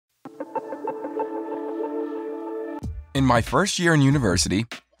In my first year in university,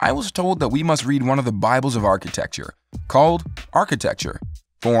 I was told that we must read one of the Bibles of architecture, called Architecture,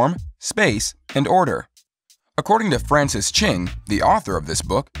 Form, Space, and Order. According to Francis Ching, the author of this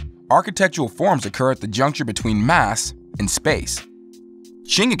book, architectural forms occur at the juncture between mass and space.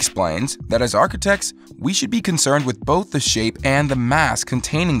 Ching explains that as architects, we should be concerned with both the shape and the mass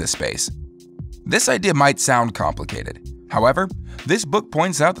containing the space. This idea might sound complicated. However, this book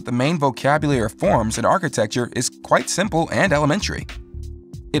points out that the main vocabulary of forms in architecture is quite simple and elementary.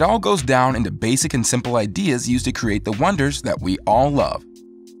 It all goes down into basic and simple ideas used to create the wonders that we all love.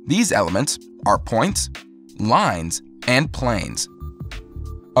 These elements are points, lines, and planes.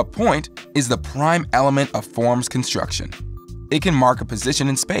 A point is the prime element of form's construction. It can mark a position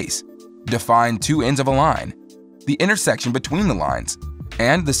in space, define two ends of a line, the intersection between the lines,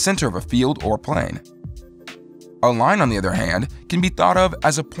 and the center of a field or plane. A line, on the other hand, can be thought of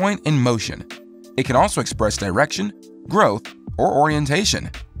as a point in motion. It can also express direction, growth, or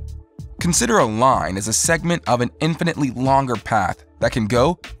orientation. Consider a line as a segment of an infinitely longer path that can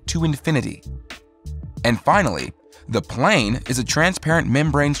go to infinity. And finally, the plane is a transparent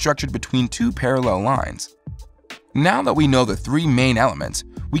membrane structured between two parallel lines. Now that we know the three main elements,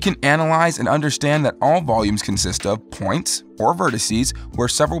 we can analyze and understand that all volumes consist of points or vertices where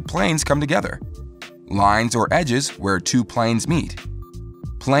several planes come together, lines or edges where two planes meet,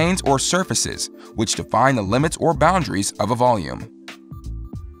 planes or surfaces which define the limits or boundaries of a volume.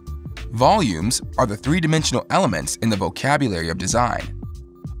 Volumes are the three-dimensional elements in the vocabulary of design.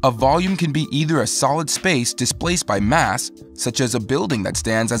 A volume can be either a solid space displaced by mass, such as a building that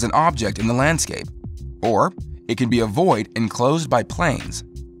stands as an object in the landscape, or it can be a void enclosed by planes.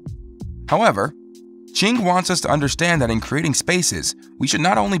 However, Ching wants us to understand that in creating spaces, we should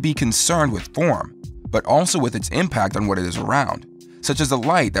not only be concerned with form, but also with its impact on what is around, such as the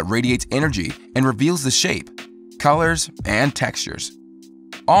light that radiates energy and reveals the shape, colors, and textures.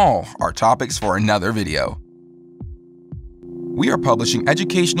 All are topics for another video. We are publishing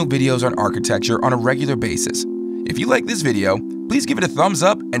educational videos on architecture on a regular basis. If you like this video, please give it a thumbs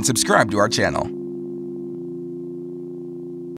up and subscribe to our channel.